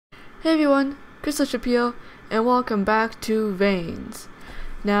Hey everyone, Crystal Shapiro, and welcome back to Veins.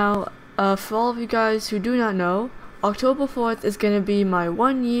 Now, for all of you guys who do not know, October 4th is going to be my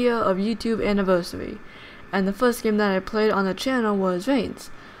 1 year of YouTube anniversary, and the first game that I played on the channel was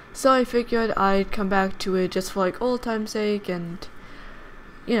Veins. So I figured I'd come back to it just for like old time's sake and,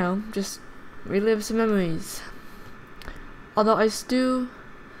 you know, just relive some memories. Although I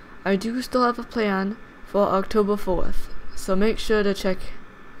do still have a plan for October 4th, so make sure to check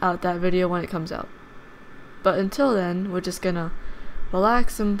out that video when it comes out. But until then, we're just gonna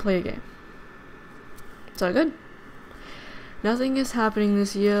relax and play a game. So good? Nothing is happening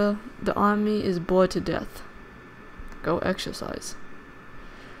this year. The army is bored to death. Go exercise.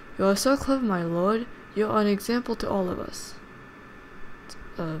 You are so clever, my lord. You are an example to all of us.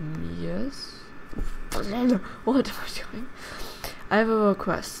 Yes? What am I doing? I have a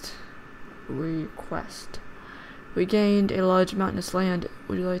request. We gained a large mountainous land.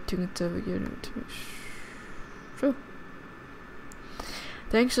 Would you like to consider giving it to me? Sure.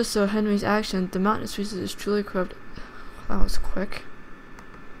 Thanks to Sir Henry's action, the mountainous region is truly corrupt. That was quick.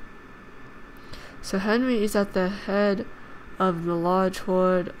 Sir Henry is at the head of the large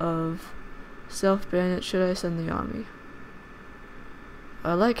horde of self-bandits. Should I send the army?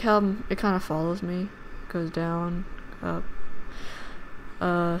 I like how it kind of follows me. It goes down, up.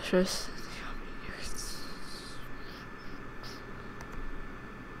 Should I send the army?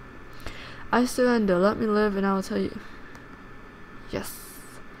 I surrender. Let me live and I will tell you. Yes.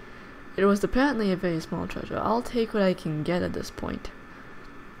 It was apparently a very small treasure. I'll take what I can get at this point.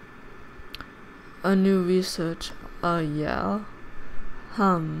 A new research. Yeah.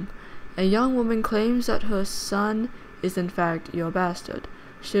 A young woman claims that her son is in fact your bastard.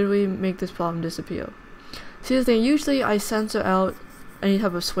 Should we make this problem disappear? See, the thing, usually I censor out any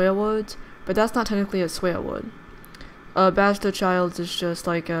type of swear words, but that's not technically a swear word. A bastard child is just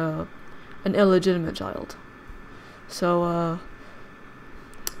like an illegitimate child. So,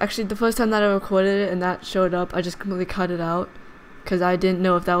 actually the first time that I recorded it and that showed up, I just completely cut it out, because I didn't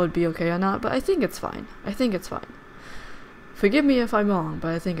know if that would be okay or not, but I think it's fine. Forgive me if I'm wrong, but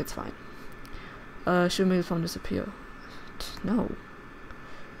I think it's fine. Should make the phone disappear. No.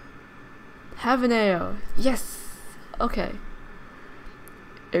 Have an arrow. Yes! Okay.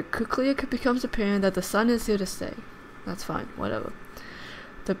 It quickly becomes apparent that the sun is here to stay. That's fine, whatever.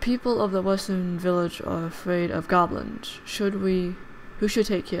 The people of the western village are afraid of goblins. Who should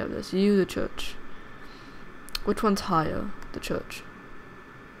take care of this? You, the church. Which one's higher? The church.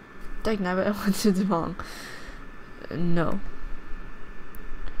 Dang, I went it wrong. No.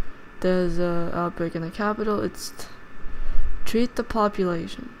 There's an outbreak in the capital. It's treat the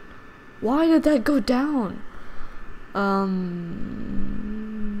population. Why did that go down?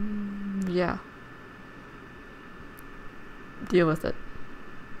 Yeah. Deal with it.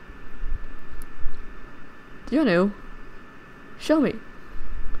 You know. Show me.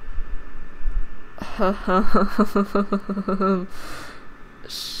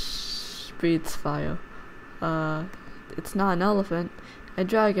 Breathes fire. It's not an elephant. A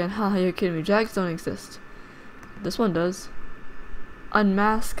dragon. Haha, you're kidding me. Dragons don't exist. This one does.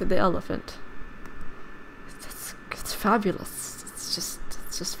 Unmask the elephant. It's fabulous. It's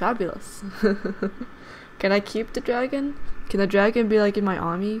just fabulous. Can I keep the dragon? Can the dragon be like in my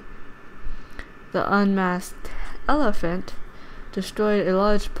army? The unmasked elephant destroyed a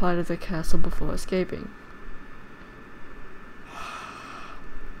large part of the castle before escaping.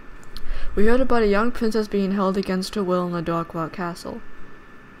 We heard about a young princess being held against her will in the Dark Rock Castle.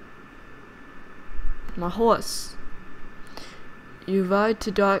 My horse. You ride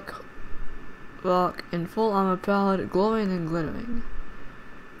to Dark Rock in full armor, proud, glowing and glittering.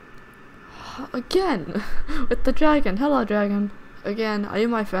 Again! With the dragon. Hello, dragon. Again, are you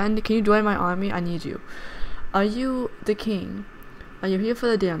my friend? Can you join my army? I need you. Are you the king? Are you here for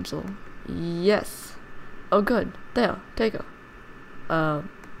the damsel? Yes. Oh good. There, take her.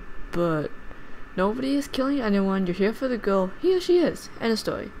 But nobody is killing anyone. You're here for the girl. Here she is. End of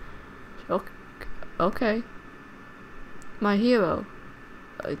story. Okay. My hero.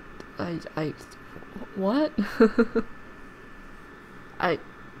 What?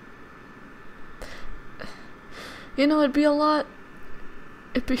 You know, it'd be a lot.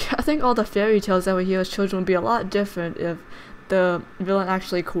 I think all the fairy tales that we hear as children would be a lot different if the villain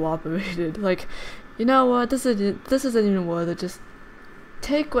actually cooperated. Like, you know what? This isn't even worth it. Just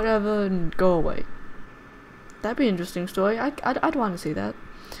take whatever and go away. That'd be an interesting story. I'd want to see that.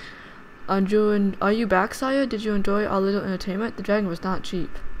 Are you back, sire? Did you enjoy our little entertainment? The dragon was not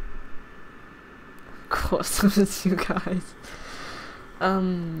cheap. Of course, it was you guys.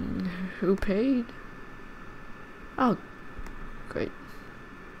 Who paid? Oh, great.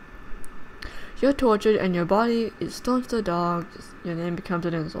 You're tortured and your body is thrown to the dogs. Your name becomes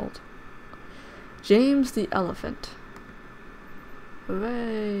an insult. James the Elephant.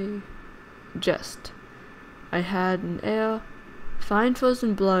 Hooray. Jest. I had an heir. Find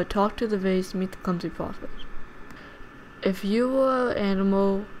frozen blood, talk to the vase, meet the clumsy prophet. If you were an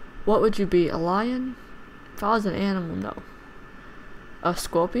animal, what would you be? A lion? If I was an animal, no. A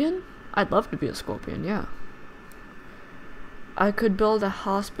scorpion? I'd love to be a scorpion, yeah. I could build a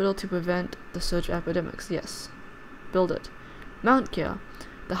hospital to prevent the surge of epidemics, yes. Build it. Mount Care.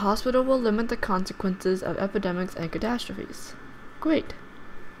 The hospital will limit the consequences of epidemics and catastrophes. Great.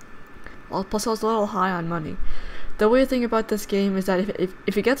 Well, plus I was a little high on money. The weird thing about this game is that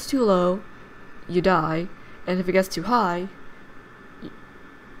if it gets too low, you die, and if it gets too high,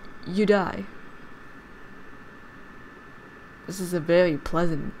 you die. This is a very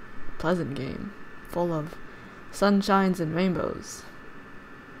pleasant game, full of sunshines and rainbows.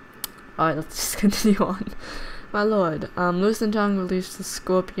 Alright, let's just continue on. My lord, Loosen Tongue released the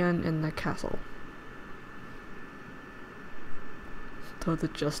scorpion in the castle. Throw the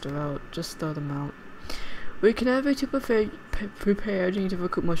jester out, just throw them out. We can never be too prepared. You need to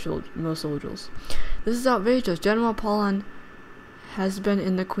recruit more soldiers. This is outrageous. General Paulin has been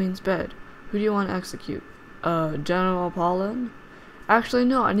in the Queen's bed. Who do you want to execute? General Paulin? Actually,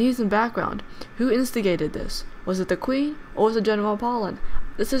 no, I need some background. Who instigated this? Was it the Queen, or was it General Paulin?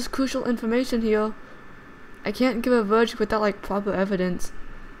 This is crucial information here. I can't give a verdict without, like, proper evidence.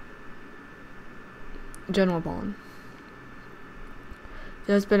 General Paulin.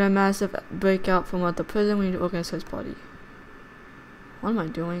 There's been a massive breakout from the prison. We need to organize his body. What am I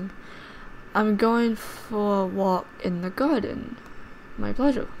doing? I'm going for a walk in the garden. My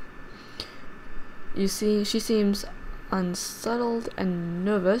pleasure. You see, she seems unsettled and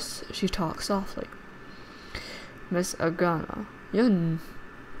nervous. She talks softly. Miss Agana. You're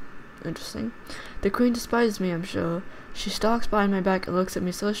interesting. The Queen despises me, I'm sure. She stalks behind my back and looks at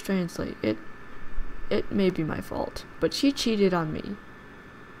me so strangely. It may be my fault, but she cheated on me.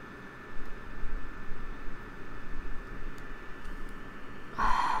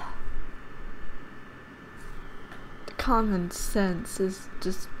 Common sense is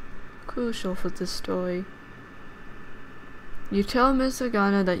just crucial for this story. You tell Miss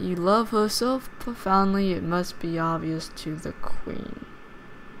Agana that you love her so profoundly it must be obvious to the Queen.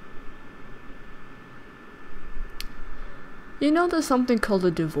 You know there's something called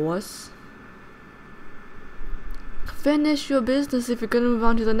a divorce? Finish your business if you're gonna move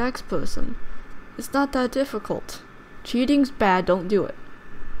on to the next person. It's not that difficult. Cheating's bad, don't do it.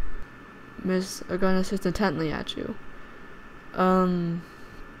 Miss Agana sits intently at you.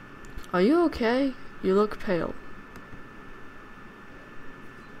 Are you okay? You look pale.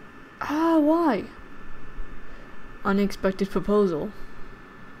 Why? Unexpected proposal.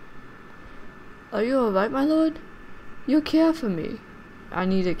 Are you alright, my lord? You care for me. I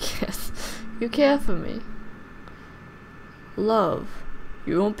need a kiss. You care for me. Love.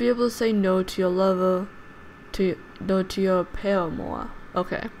 You won't be able to say no to your lover, no to your paramour.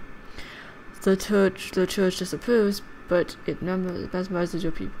 Okay. The church disapproves, but it mesmerizes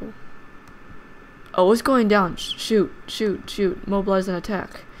your people. Oh, it's going down. Shoot. Mobilize and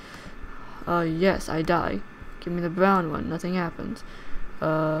attack. Yes, I die. Give me the brown one. Nothing happens.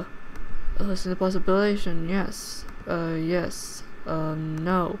 Listen to the possibility. Yes. Yes.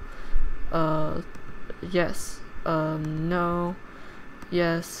 No. Yes. No.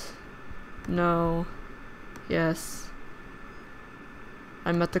 Yes. No. Yes.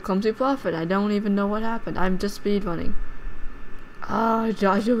 I met the clumsy prophet. I don't even know what happened. I'm just speedrunning.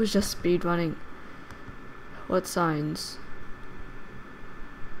 Joshua was just speedrunning. What signs?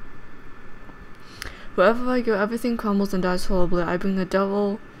 Wherever I go, everything crumbles and dies horribly. I bring the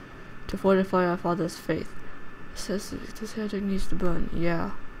devil to fortify our father's faith. It says this heretic needs to burn.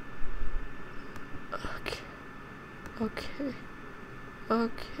 Yeah.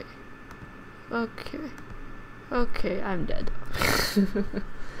 Okay, I'm dead.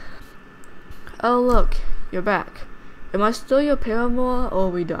 Oh look, you're back. Am I still your paramour, or are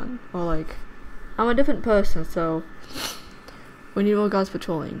we done? Or like, I'm a different person, so we need more guards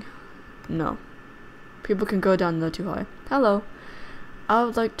patrolling. No. People can go down there too high. Hello. I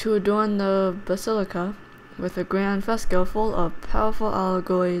would like to adorn the basilica with a grand fresco full of powerful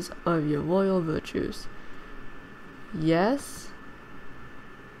allegories of your royal virtues. Yes?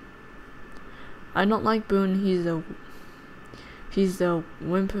 I don't like Boone, he's a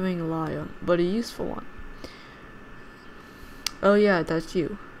whimpering liar, but a useful one. Oh yeah, that's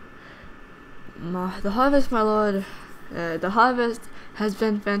you. The harvest, my lord. The harvest has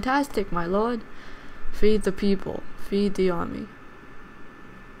been fantastic, my lord. Feed the people. Feed the army.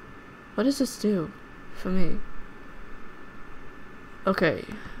 What does this do for me? Okay.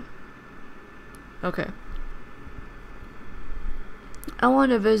 Okay. I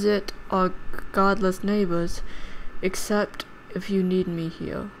want to visit our godless neighbors, except if you need me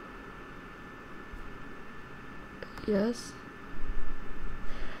here. Yes?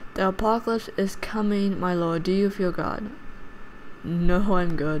 The apocalypse is coming, my lord. Do you feel God? No,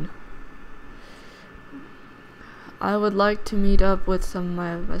 I'm good. I would like to meet up with some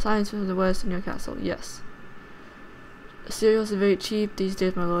of my science from the west in your castle. Yes. Cereals are very cheap these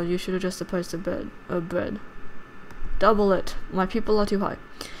days, my lord. You should adjust the price of bread. Double it. My people are too high.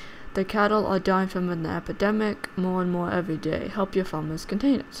 The cattle are dying from an epidemic, more and more every day. Help your farmers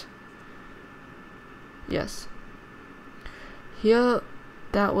contain it. Yes. Here,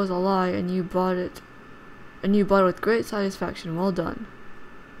 that was a lie, and you bought it. And you bought it with great satisfaction. Well done.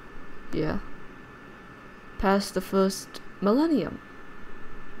 Yeah. Past the first millennium.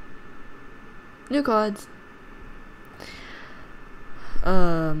 New cards.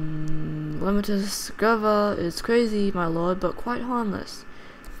 Limitus Gova is crazy, my lord, but quite harmless.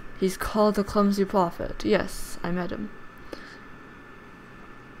 He's called the Clumsy Prophet. Yes, I met him.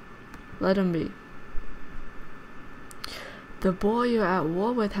 Let him be. The boy you're at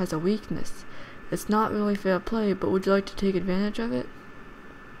war with has a weakness. It's not really fair play, but would you like to take advantage of it?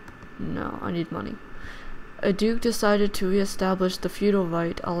 No, I need money. A duke decided to re-establish the feudal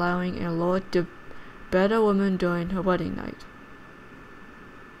right, allowing a lord to bed a woman during her wedding night.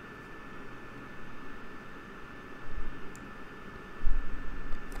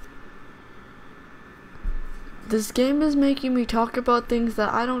 This game is making me talk about things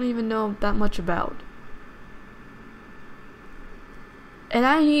that I don't even know that much about. And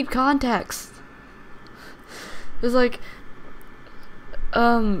I need context. It's like,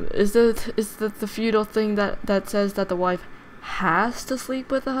 is that the feudal thing that says that the wife has to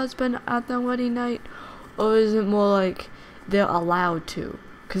sleep with the husband at their wedding night? Or is it more like they're allowed to?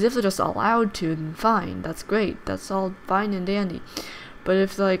 Because if they're just allowed to, then fine, that's great. That's all fine and dandy. But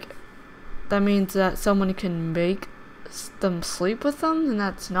if, like, that means that someone can make them sleep with them, then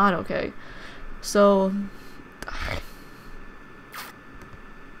that's not okay. So,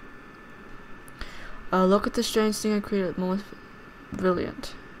 look at the strange thing I created. Most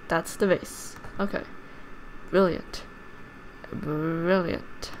brilliant. That's the vase. Okay. Brilliant.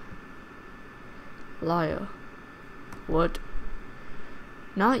 Brilliant. Liar. What?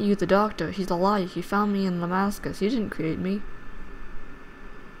 Not you, the doctor. He's a liar. He found me in Damascus. He didn't create me.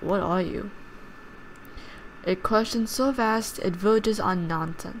 What are you? A question so vast it verges on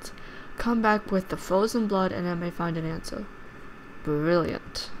nonsense. Come back with the frozen blood and I may find an answer.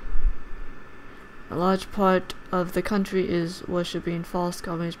 Brilliant. A large part of the country is worshipping false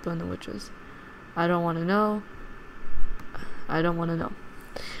gods, burning witches. I don't want to know. I don't want to know.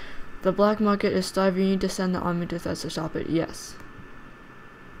 The black market is starving. You need to send the army to Thess to stop it. Yes.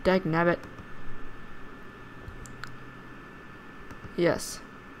 Dagnabbit. Yes.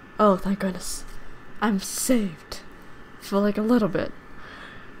 Oh, thank goodness. I'm saved. For like a little bit.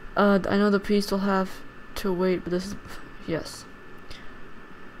 I know the priest will have to wait, but this is... Yes.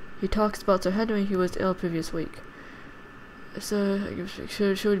 He talks about Sir Henry. He was ill previous week. So,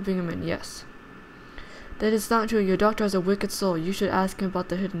 should we bring him in? Yes. That is not true. Your doctor has a wicked soul. You should ask him about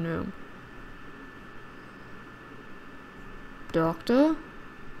the hidden room. Doctor?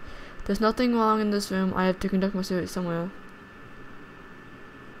 There's nothing wrong in this room. I have to conduct my surgery somewhere.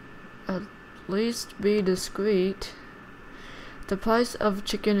 At least be discreet. The price of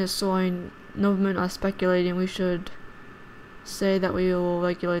chicken is soaring. Noblemen are speculating. We should say that we will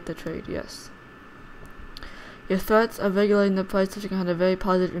regulate the trade. Yes. Your threats of regulating the price of chicken had a very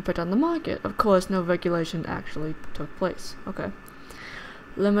positive impact on the market. Of course, no regulation actually took place. Okay.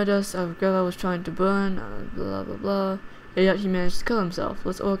 Limitus of Guerra was trying to burn, blah blah blah. And yet he managed to kill himself.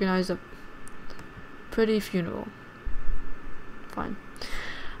 Let's organize a pretty funeral. Fine.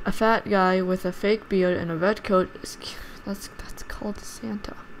 A fat guy with a fake beard and a red coat is that's called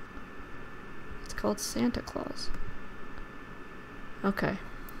Santa. It's called Santa Claus. Okay.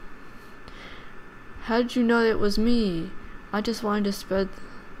 How did you know it was me? I just wanted to spread...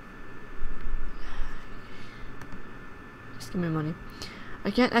 Just give me money. I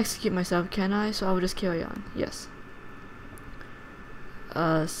can't execute myself, can I? So I will just carry on. Yes.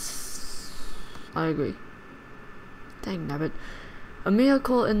 I agree. Dang nabbit. A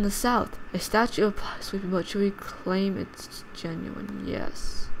miracle in the south. A statue of sweeping blood. Should we claim it's genuine?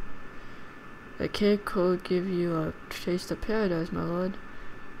 Yes. The kid could give you a taste of paradise, my lord.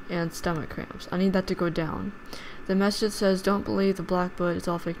 And stomach cramps. I need that to go down. The message says, don't believe the blackbird, it's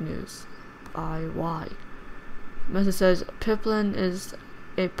all fake news. Why? The message says, Pippin is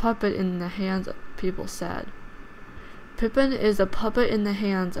a puppet in the hands of people sad. Pippin is a puppet in the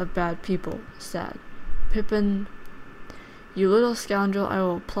hands of bad people sad. Pippin, you little scoundrel, I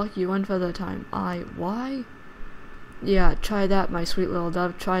will pluck you one feather at a time. Why? Yeah, try that, my sweet little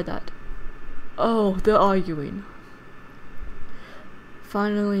dove, try that. Oh, they're arguing.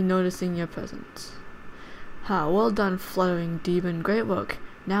 Finally noticing your presence. Ha, well done, fluttering demon, great work.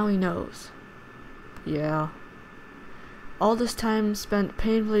 Now he knows. Yeah. All this time spent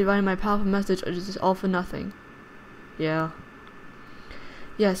painfully writing my powerful message is just all for nothing. Yeah.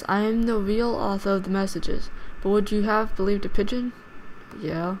 Yes, I am the real author of the messages, but would you have believed a pigeon?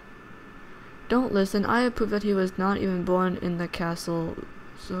 Yeah. Don't listen, I have proved that he was not even born in the castle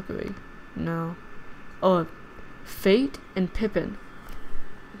Zurkari. No. Oh, Fate and Pippin.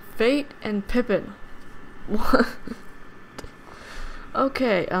 Fate and Pippin. What?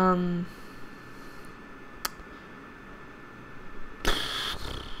 Okay, no.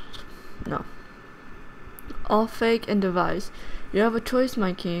 All fake and devised. You have a choice,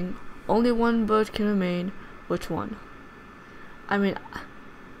 my king. Only one bird can remain. Which one? I mean,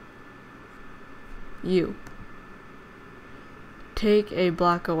 you. Take a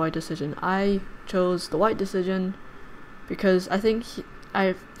black or white decision. I chose the white decision because I think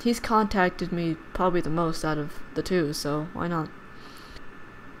he's contacted me probably the most out of the two, so why not?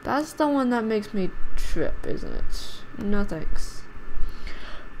 That's the one that makes me trip, isn't it? No thanks.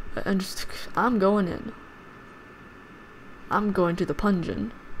 And just, I'm going in. I'm going to the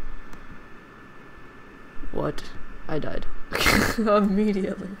pungeon. What? I died.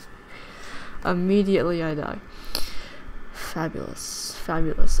 Immediately. Immediately I die. Fabulous.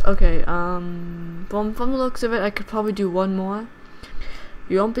 Fabulous. Okay, from the looks of it, I could probably do one more.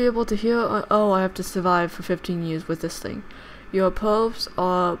 You won't be able to hear. Oh, I have to survive for 15 years with this thing. Your popes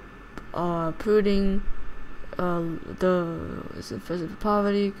are proving is it physical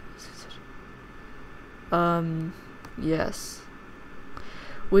poverty? Yes.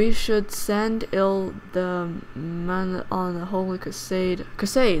 We should send the man on the holy crusade.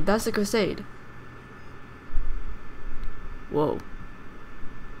 Crusade, that's a crusade. Whoa.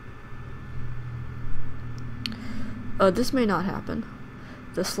 This may not happen.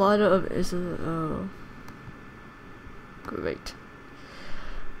 The slaughter of great.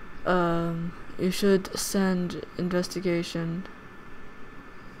 You should send investigation.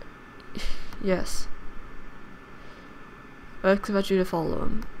 Yes. I expect you to follow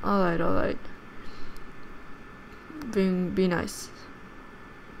him. Alright. Be nice.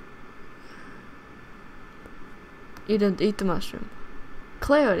 Eat the mushroom.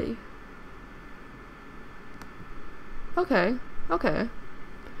 Clarity. Okay.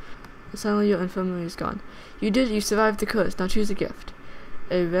 Suddenly your infirmary is gone. You survived the curse. Now choose a gift.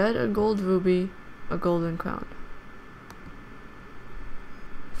 A red or gold ruby, a golden crown.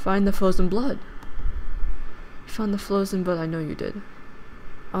 Find the frozen blood. You found the frozen blood, I know you did.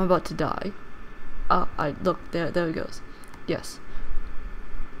 I'm about to die. Look, there it goes. Yes.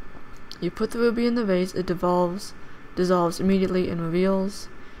 You put the ruby in the vase, it dissolves immediately and reveals.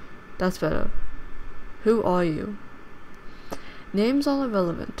 That's better. Who are you? Names are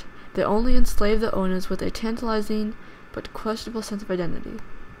irrelevant. They only enslave their owners with a tantalizing but questionable sense of identity.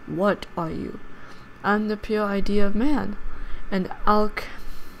 What are you? I'm the pure idea of man, an alchemic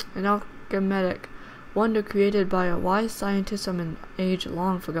wonder created by a wise scientist from an age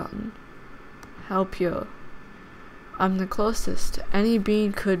long forgotten. How pure. I'm the closest any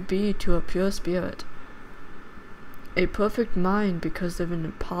being could be to a pure spirit. A perfect mind because of an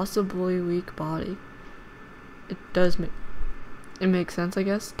impossibly weak body. It makes sense, I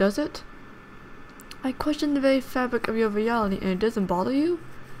guess. Does it? I question the very fabric of your reality and it doesn't bother you?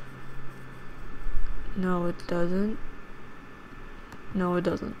 No, it doesn't. No, it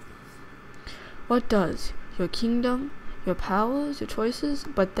doesn't. What does? Your kingdom, your powers, your choices,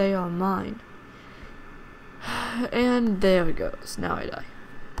 but they are mine. And there it goes. Now I die.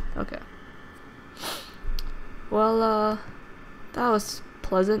 Okay. Well, that was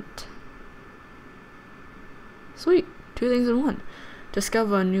pleasant. Sweet. 2 things in one.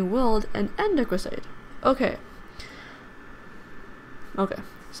 Discover a new world and end a crusade. Okay.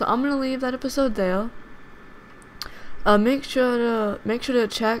 So I'm gonna leave that episode there. Make sure to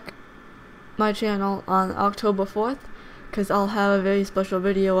check my channel on October 4th, because I'll have a very special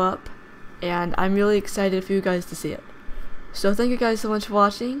video up, and I'm really excited for you guys to see it. So thank you guys so much for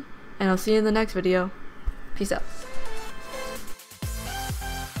watching, and I'll see you in the next video. Peace out.